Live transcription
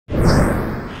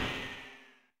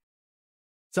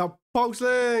So,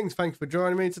 Pulselings, thanks for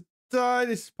joining me today.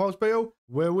 This is Pulsebeetle,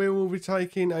 where we will be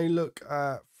taking a look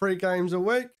at 3 games a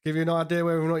week. Give you an idea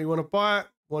whether or not you want to buy it,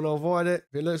 want to avoid it.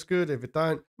 If it looks good, if it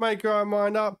don't, make your own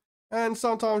mind up. And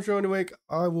sometimes during the week,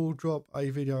 I will drop a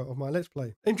video of my Let's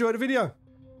Play. Enjoy the video.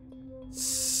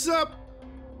 Sup,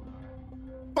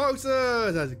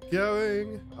 Pulsers? How's it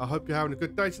going? I hope you're having a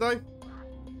good day today.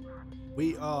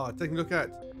 We are taking a look at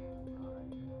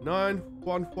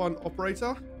 911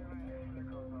 operator.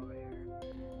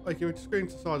 I can screen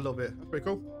to the side a little bit. That's pretty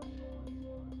cool.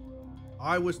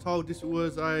 I was told this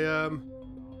was a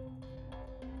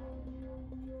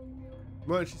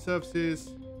emergency services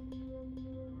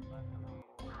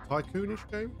tycoonish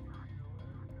game.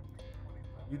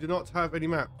 You do not have any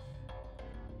maps.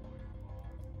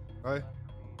 Okay?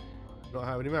 Do not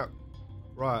have any map.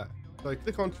 Right. So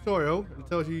click on tutorial and it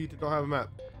tells you do not have a map.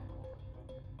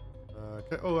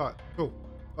 Okay. All right. Cool.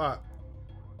 Right.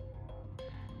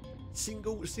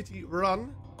 Single city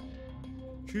run.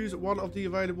 Choose one of the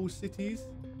available cities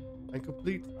and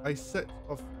complete a set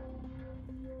of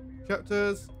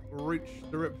chapters. Reach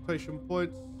the reputation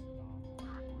points.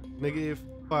 Negative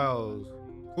fails.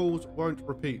 Calls won't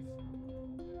repeat.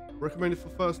 Recommended for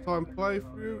first time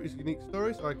playthrough is unique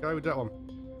stories. Okay, with that one.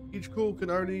 Each call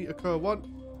can only occur once.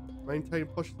 Maintain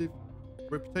positive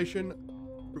reputation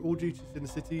through all duties in the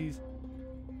cities.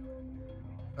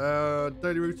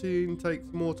 Daily routine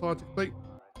takes more time to complete.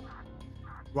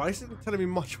 Right, this isn't telling me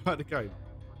much about the game.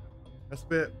 That's a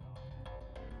bit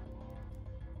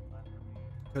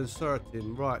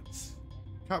concerning. Right.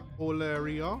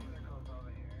 Capoleria.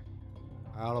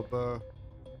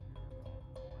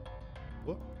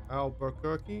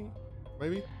 Albuquerque?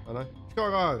 Maybe? I don't know.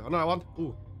 Chicago! I know that one.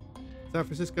 Ooh. San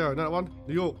Francisco. I know that one.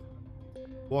 New York.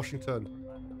 Washington.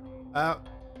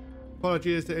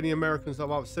 Apologies to any Americans that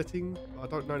I'm upsetting. I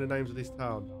don't know the names of this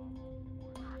town.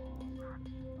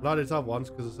 I know there's other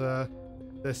ones because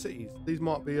they're cities. These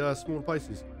might be smaller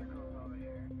places.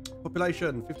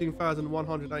 Population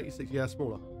 15,186. Yeah,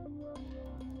 smaller.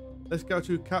 Let's go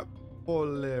to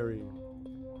Capoleria.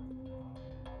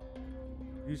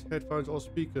 Use headphones or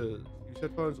speakers. Use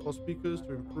headphones or speakers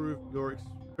to improve your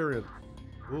experience.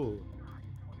 Ooh.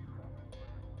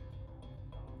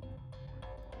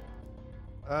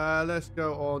 Let's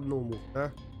go on normal.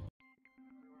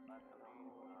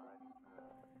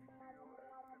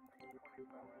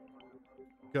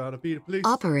 Gotta be the police.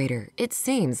 Operator, it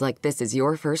seems like this is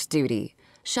your first duty.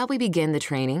 Shall we begin the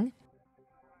training?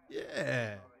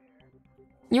 Yeah.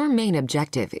 Your main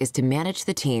objective is to manage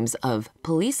the teams of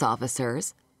police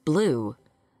officers, blue,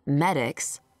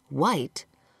 medics, white,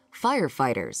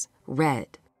 firefighters,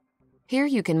 red. Here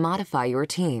you can modify your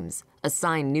teams,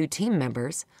 assign new team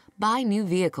members, buy new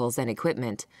vehicles and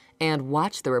equipment, and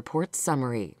watch the report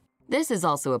summary. This is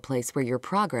also a place where your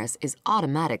progress is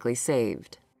automatically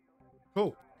saved.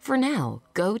 Cool. For now,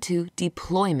 go to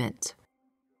deployment.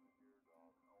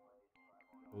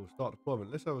 We'll start deployment.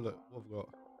 Let's have a look. What have we got?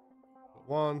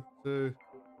 One, two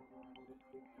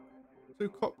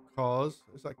cop cars.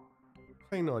 It's like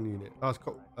canine unit. Oh, it's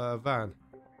cop van.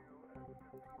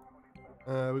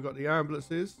 We've got the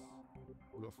ambulances.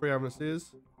 We've got 3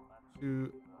 ambulances,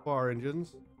 2 fire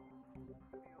engines.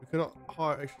 We cannot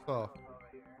hire extra staff.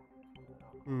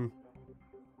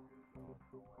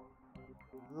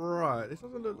 Right, this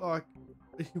doesn't look like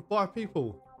you can buy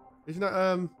people. Isn't that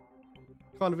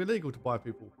kind of illegal to buy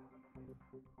people?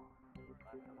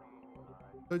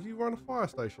 So do you run a fire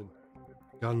station?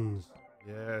 Guns,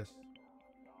 yes.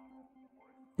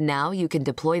 Now you can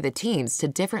deploy the teams to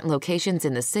different locations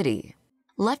in the city.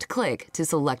 Left-click to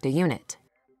select a unit.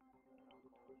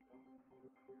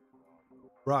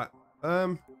 Right.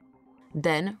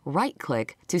 Then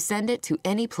right-click to send it to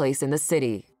any place in the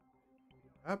city.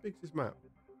 How big is this map?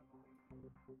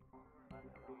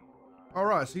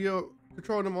 Alright, so you're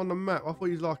controlling them on the map. I thought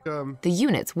you was like The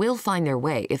units will find their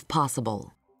way if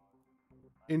possible.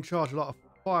 in charge of like a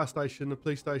fire station, a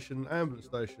police station, ambulance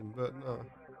station, but no,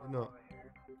 you're not.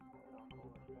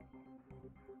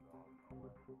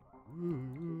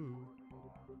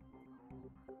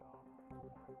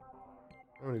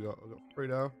 I've got 3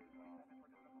 now.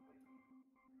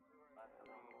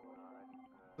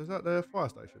 Is that their fire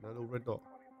station, that little red dot?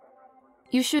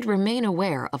 You should remain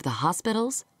aware of the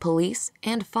hospitals, police,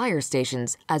 and fire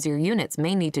stations as your units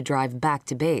may need to drive back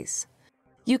to base.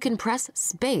 You can press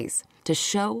space to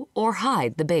show or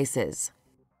hide the bases.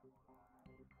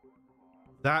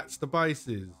 That's the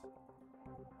bases.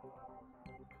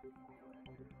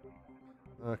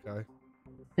 Okay.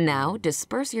 Now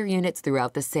disperse your units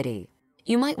throughout the city.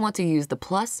 You might want to use the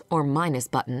plus or minus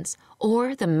buttons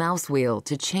or the mouse wheel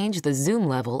to change the zoom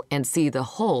level and see the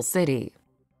whole city.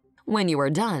 When you are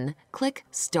done, click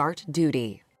Start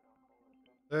Duty.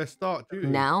 Start duty.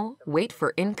 Now, wait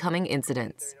for incoming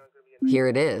incidents. Here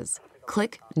it is.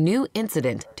 Click New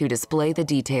Incident to display the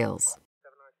details.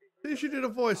 Did she do the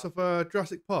voice of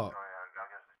Jurassic Park?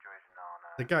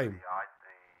 The game.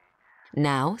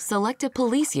 Now, select a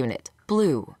police unit,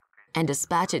 blue, and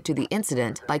dispatch it to the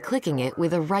incident by clicking it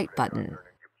with a right button.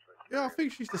 Yeah, I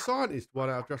think she's the scientist one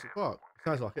out of Jurassic Park.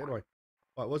 Sounds like it anyway.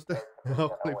 Right, what's the... I'll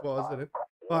click what I was in it.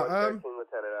 Right,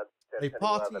 a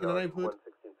party in the neighborhood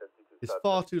is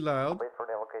far too loud.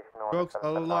 Drugs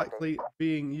are likely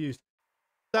being used.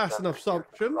 That's an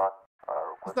assumption.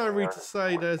 There's no reason to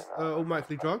say there's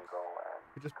automatically drugs.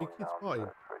 It could just be kids partying.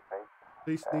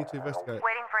 Police need to investigate.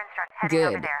 Waiting for instructions. Heading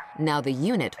over Good. there. Now the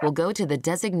unit will go to the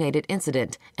designated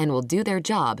incident and will do their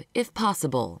job if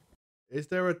possible. Is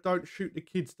there a don't shoot the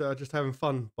kids that are just having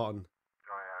fun button?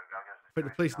 I think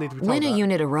the police need to be told When a that.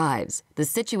 unit arrives, the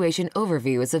situation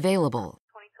overview is available.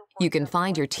 You can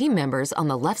find your team members on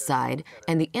the left side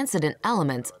and the incident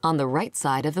elements on the right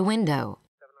side of the window.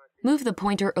 Move the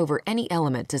pointer over any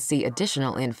element to see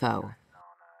additional info.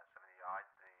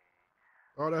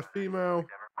 Right, our female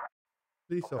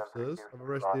police officers have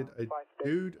arrested a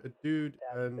dude,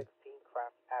 and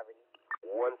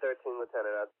 113,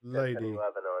 Lieutenant. lady.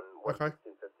 Okay.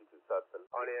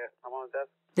 I'm on desk.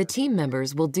 The team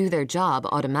members will do their job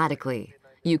automatically.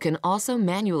 You can also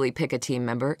manually pick a team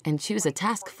member and choose a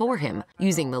task for him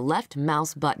using the left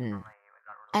mouse button.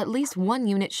 At least one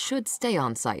unit should stay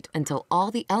on site until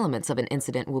all the elements of an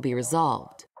incident will be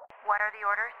resolved. What are the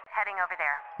orders? Heading over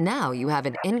there. Now you have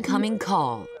an incoming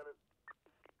call.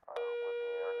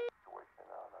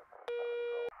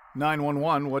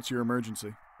 911, what's your emergency?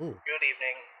 Ooh. Good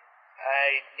evening.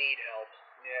 I need help.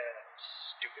 Yeah,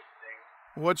 stupid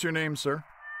thing. What's your name, sir?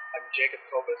 I'm Jacob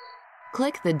Kobus.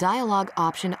 Click the dialogue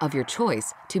option of your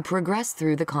choice to progress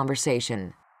through the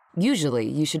conversation. Usually,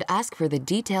 you should ask for the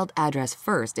detailed address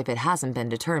first if it hasn't been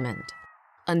determined.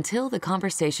 Until the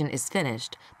conversation is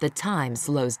finished, the time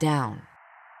slows down.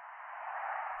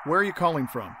 Where are you calling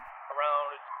from?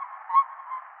 Around.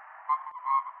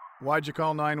 Why'd you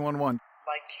call 911?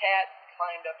 My cat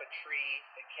climbed up a tree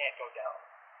and can't go down.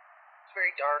 It's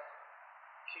very dark.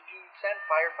 Should you send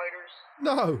firefighters?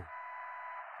 No!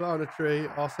 Climb a tree,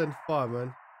 I'll send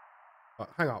firemen. Right,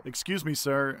 hang up. Excuse me,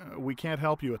 sir. We can't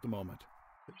help you at the moment.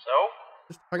 So?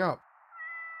 Just hang up.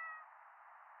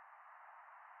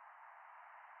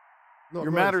 Not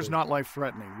Your matter's emergency. not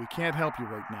life-threatening. We can't help you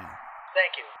right now.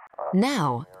 Thank you.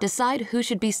 Now, decide who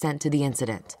should be sent to the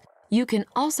incident. You can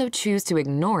also choose to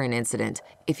ignore an incident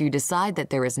if you decide that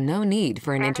there is no need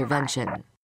for an intervention.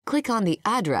 Click on the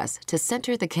address to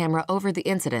center the camera over the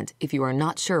incident if you are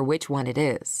not sure which one it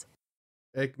is.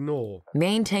 Ignore.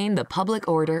 Maintain the public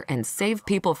order and save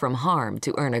people from harm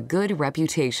to earn a good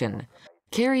reputation.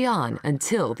 Carry on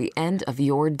until the end of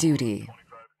your duty.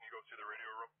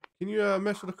 Can you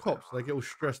mess with the cops so they get all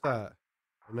stressed out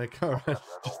and they go around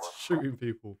just shooting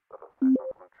people?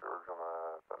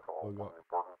 Oh, God.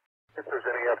 If there's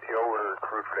any FTO or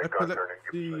crew for that gun turning,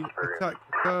 Epilepsy attack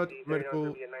occurred.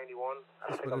 Medical Be a 91.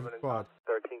 assessment is required.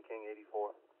 13 King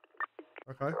 84.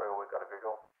 Okay.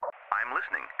 I'm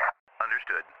listening.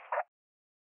 Understood.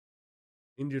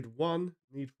 Injured 1.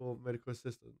 Need for medical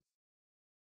assistance.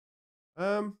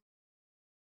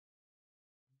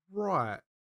 Right.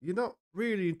 You're not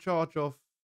really in charge of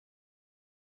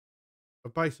a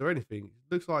base or anything.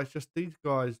 It looks like it's just these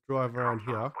guys drive around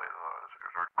here 5DVO,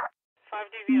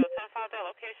 10-5 that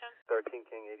location. 13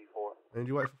 King 84. and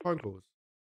you wait for phone calls.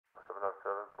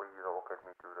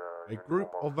 A group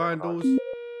of vandals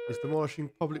is demolishing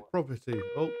public property.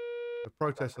 Oh, they're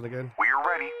protesting again. We're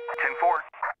ready. 10-4.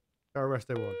 Go arrest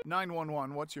everyone.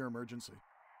 911, what's your emergency?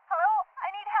 Hello?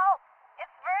 I need help.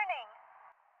 It's burning.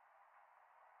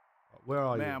 Where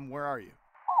are you? Ma'am, where are you?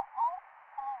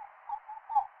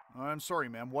 I'm sorry,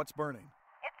 ma'am. What's burning?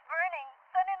 It's burning.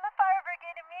 Send in the fire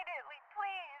brigade immediately,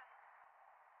 please.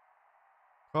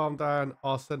 Calm down.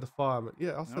 I'll send a fireman.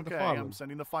 Yeah, I'll send a Okay, fireman. I'm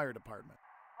sending the fire department.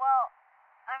 Well,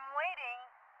 I'm waiting.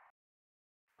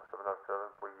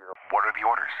 What are the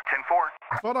orders? 10-4.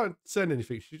 If I don't send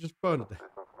anything, she just burn it down.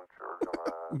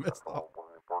 Messed up.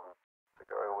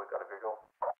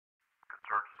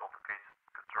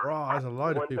 Right, there's a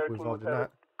load of people involved in that.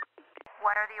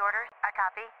 What are the orders? I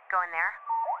copy. Go in there.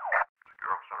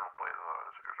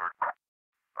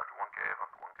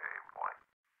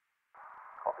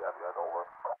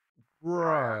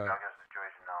 Right.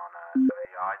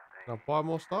 Now buy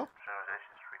more stuff.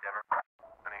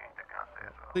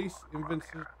 Police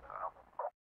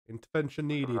Intervention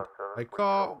needed. A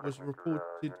car was reported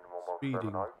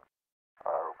speeding. Reporting.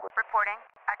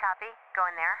 I copy.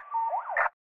 Going there.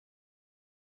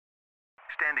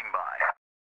 Standing by.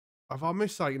 Have I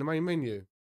missed something in the main menu?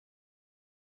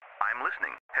 I'm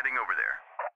listening. Heading over there.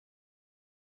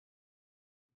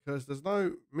 Because there's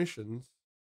no missions.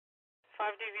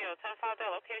 5DVO, 10-5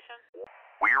 that location.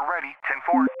 We're ready.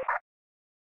 10-4.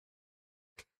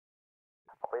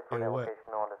 Wait for Yeah, the what?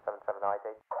 location on the 77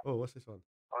 ID. Oh, what's this one?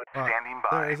 Standing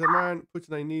There by. is a man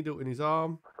putting a needle in his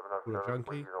arm. Called a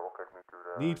junkie.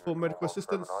 Need for medical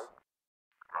assistance.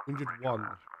 Injured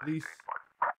 1. Police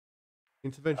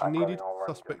intervention needed.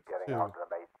 Suspect 2.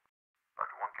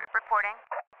 Reporting.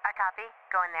 I copy.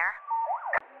 Going there.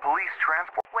 Police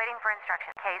transport. Waiting for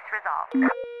instruction. Case resolved.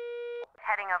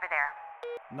 Heading over there.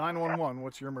 911,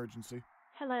 what's your emergency?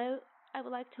 Hello, I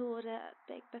would like to order a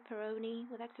big pepperoni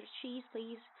with extra cheese,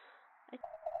 please.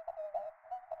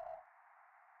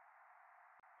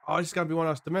 Oh, this is going to be one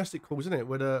of those domestic calls, isn't it?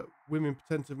 Where the women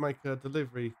pretend to make a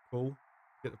delivery call,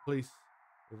 get the police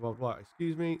involved. Right,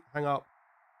 excuse me, hang up.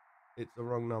 It's the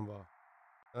wrong number.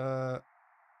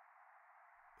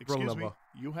 Excuse number. me,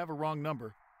 you have a wrong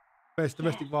number. Best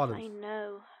domestic Yes, violence. I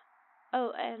know.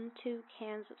 Oh, and 2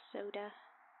 cans of soda.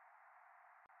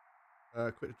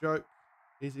 Quit the joke.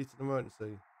 Is it an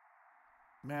emergency?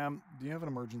 Ma'am, do you have an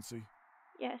emergency?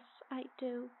 Yes, I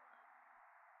do.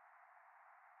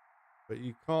 But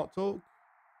you can't talk?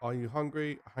 Are you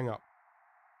hungry? Hang up.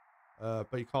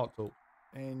 But you can't talk.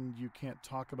 And you can't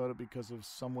talk about it because of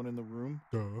someone in the room?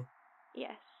 Duh.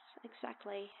 Yes,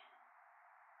 exactly.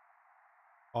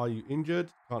 Are you injured?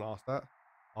 Can't ask that.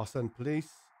 I'll send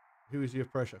police. Who is your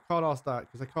pressure? Can't ask that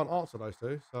because they can't answer those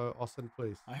two, so I'll send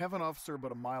police. I have an officer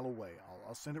about a mile away.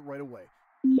 I'll send it right away.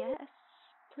 Yes,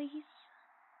 please.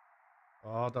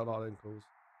 Oh, I don't like them calls.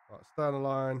 Right, stay on the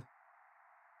line.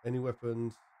 Any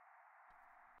weapons?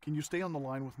 Can you stay on the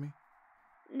line with me?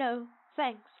 No,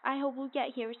 thanks. I hope we'll get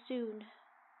here soon.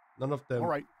 None of them. All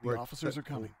right, the were officers are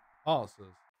acceptable coming.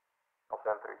 Answers.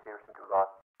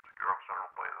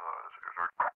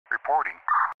 Reporting.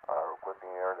 Requesting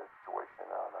air the situation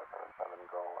on 77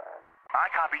 go and... I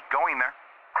copy. Going there.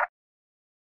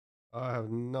 I have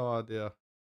no idea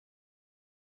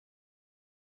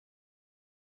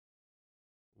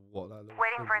what that little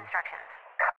Waiting for symbol instructions.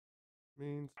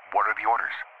 means. What are the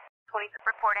orders? 20.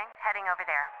 Reporting. Heading over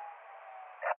there.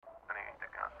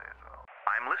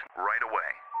 I'm listening right away.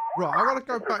 Right, I gotta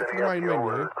go back to the main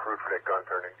menu Crew for that gun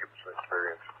turn and give us some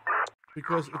experience.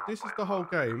 because if this is the whole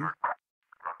game,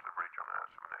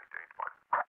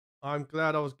 I'm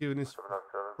glad I was given this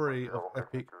free of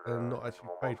Epic and not actually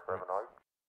paid for it.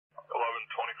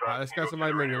 11:25. Right, let's go to the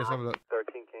main menu. Let's have a look.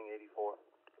 13 King 84.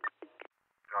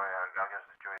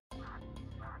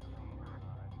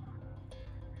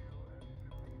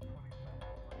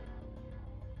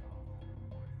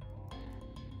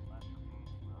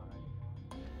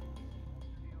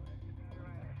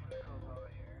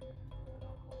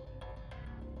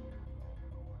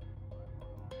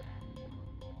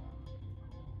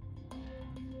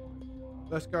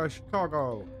 Let's go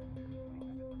Chicago.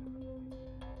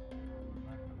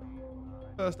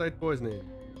 First aid poisoning.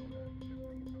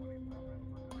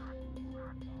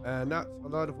 And that's a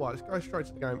load of what? Let's go straight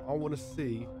to the game. I want to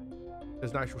see if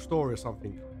there's an actual story or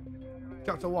something.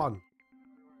 Chapter 1.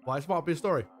 Well, this might be a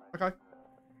story. Okay.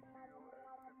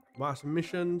 Might have some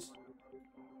missions.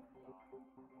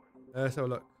 Let's have a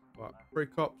look. Right, 3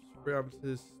 cops, 3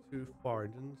 ambulances, 2 fire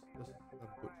engines. Let's have a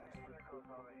butcher's.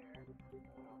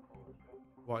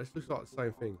 Right, this looks like the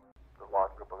same thing. The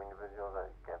large group of individuals that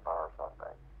can't fire a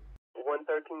suspect.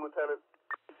 113, Lieutenant.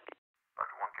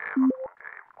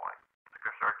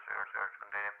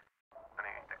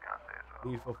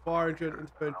 Need for fire engine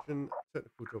intervention,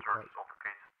 technical job. Right,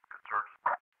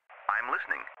 I'm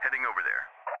listening. Heading over there.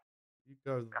 you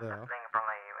go there.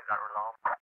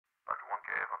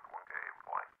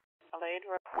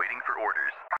 Waiting for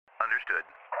orders. Understood.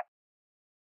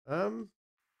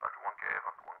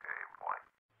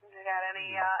 You got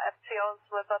any FTOs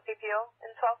with PPO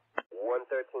info?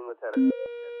 113, Lieutenant.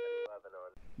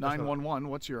 911,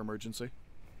 what's your emergency?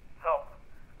 So,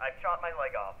 I chopped my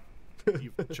leg off.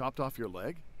 You've chopped off your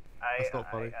leg? That's not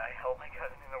funny. I helped my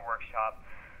cousin in the workshop,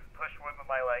 pushed wood with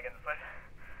my leg and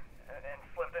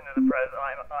slipped into the press.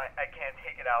 I can't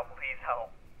take it out. Please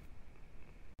help.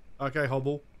 Okay,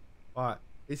 Hobble. Alright,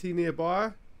 is he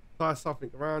nearby? Tie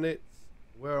something around it.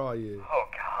 Where are you? Oh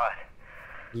God.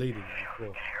 Bleeding, of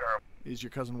course. Terrible. Is your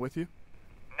cousin with you?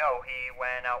 No, he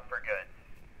went out for good.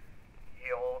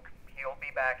 He'll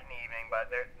be back in the evening, but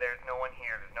there's no one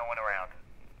here. There's no one around.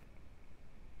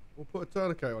 We'll put a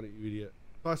tourniquet on it, you idiot.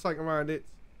 Tie something around it.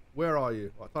 Where are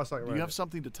you? Right, tie something Do around you have it.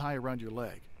 something to tie around your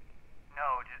leg?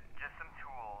 No, just some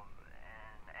tools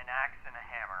and an axe and a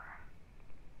hammer.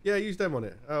 Yeah, use them on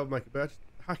it. That'll make it better. Just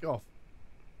hack it off.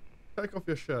 Take off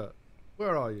your shirt.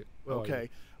 Where are you? Where are you? Okay.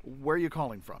 Where are you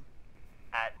calling from?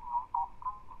 At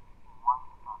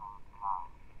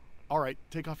All right,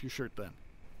 take off your shirt then.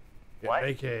 Get What?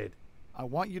 naked. I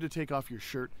want you to take off your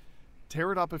shirt,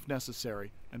 tear it up if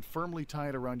necessary, and firmly tie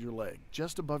it around your leg,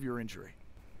 just above your injury.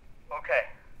 okay.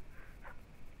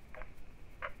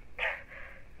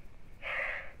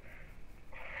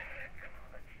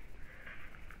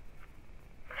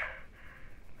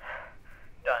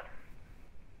 Done.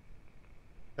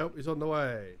 Help is on the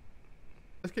way.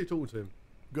 Let's keep talking to him.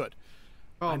 Good.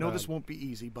 Calm I know down. this won't be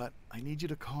easy, but I need you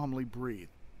to calmly breathe.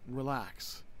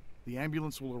 Relax. The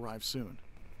ambulance will arrive soon.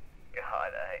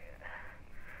 God, I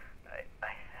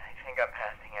think I'm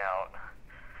passing out.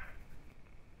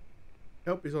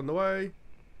 Help is on the way.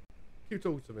 Keep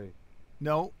talking to me.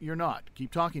 No, you're not. Keep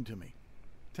talking to me.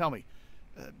 Tell me,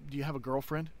 do you have a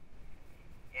girlfriend?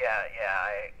 Yeah,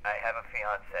 I have a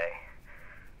fiance.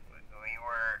 We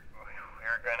were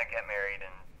gonna get married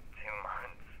in 2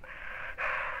 months.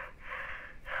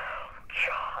 Oh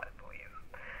God, please,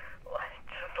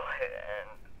 just let it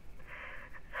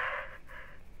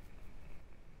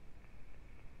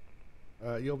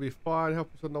end. You'll be fine. Help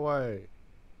is on the way.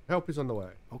 Help is on the way.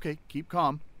 Okay, keep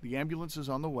calm. The ambulance is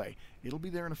on the way. It'll be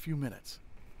there in a few minutes.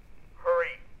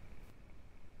 Hurry.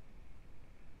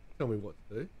 Tell me what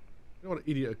to do. You don't want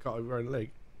an idiot to cut over your own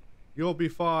leg. You'll be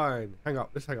fine. Hang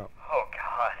up. Let's hang up. Oh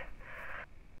God.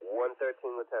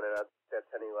 113, Lieutenant. That's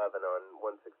 1011 on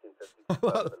 11650. I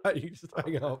like the fact you just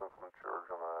hang up.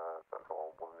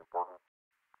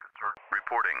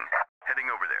 Reporting. Heading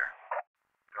over there.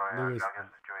 Lewis.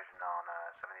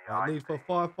 Need for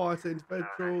firefighter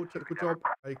individual. Technical job.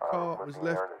 A car was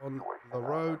left on the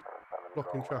road,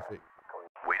 blocking traffic.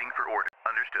 Waiting for order.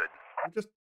 Understood. And just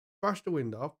bash the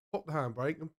window, pop the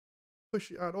handbrake, and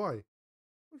push it out of the way.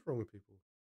 What's wrong with people?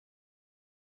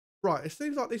 Right, it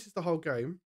seems like this is the whole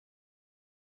game.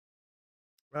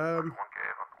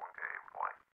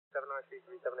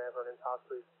 79337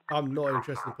 I'm not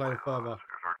interested in playing further.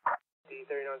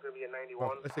 D39 is going to be a 91.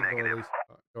 Right, let's ignore these.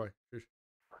 Right, go away. Shush.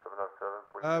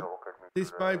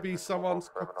 This may be someone's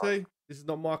cup of tea. This is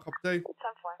not my cup of tea. 10-4. You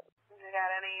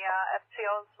got any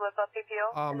FTOs with a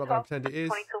PPO? I'm not going to pretend it is.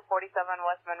 2247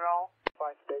 West Monroe.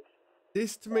 5-6.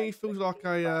 This to me feels like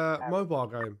a mobile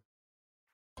game.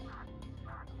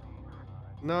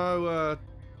 No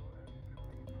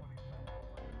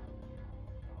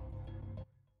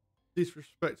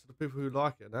disrespect to the people who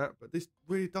like it and that, but this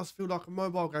really does feel like a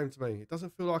mobile game to me. It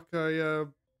doesn't feel like a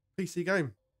PC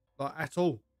game, like at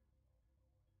all.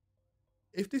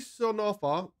 If this is on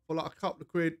offer for like a couple of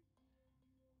quid,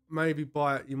 maybe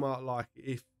buy it. You might like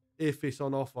it if it's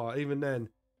on offer. Even then,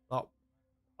 like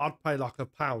I'd pay like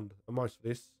 £1 for most of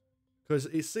this because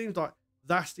it seems like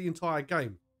that's the entire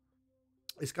game.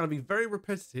 It's going to be very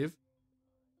repetitive,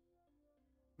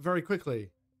 very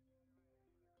quickly.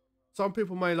 Some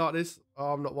people may like this.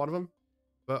 I'm not one of them.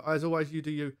 But as always, you do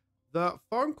you. The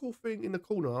phone call thing in the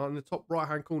corner, in the top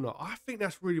right-hand corner, I think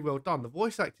that's really well done. The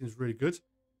voice acting is really good.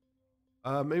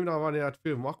 Even though I've only had a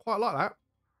few of them, I quite like that.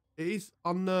 It is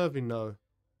unnerving, though.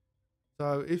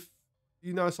 So if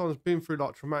you know someone's been through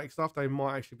like traumatic stuff, they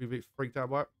might actually be a bit freaked out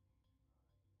by it.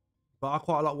 But I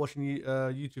quite like watching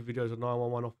YouTube videos of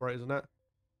 911 operators and that.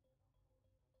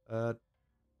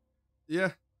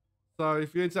 Yeah. So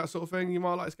if you're into that sort of thing, you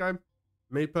might like this game.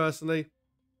 Me personally,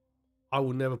 I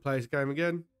will never play this game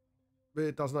again. But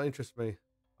it does not interest me.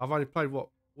 I've only played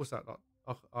what's that like?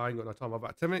 I ain't got no time.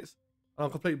 About 10 minutes, and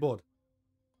I'm completely bored.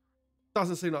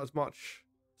 Doesn't seem like there's much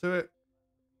to it.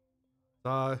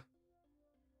 So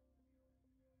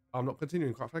I'm not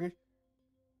continuing, quite frankly.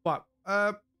 But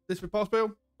this has been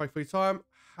Pulsebeetle. Thank you for your time.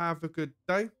 Have a good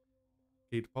day.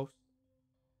 Keep the pulse.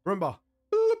 Remember,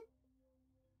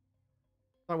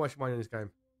 don't waste your money on this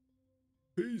game.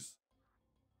 Peace.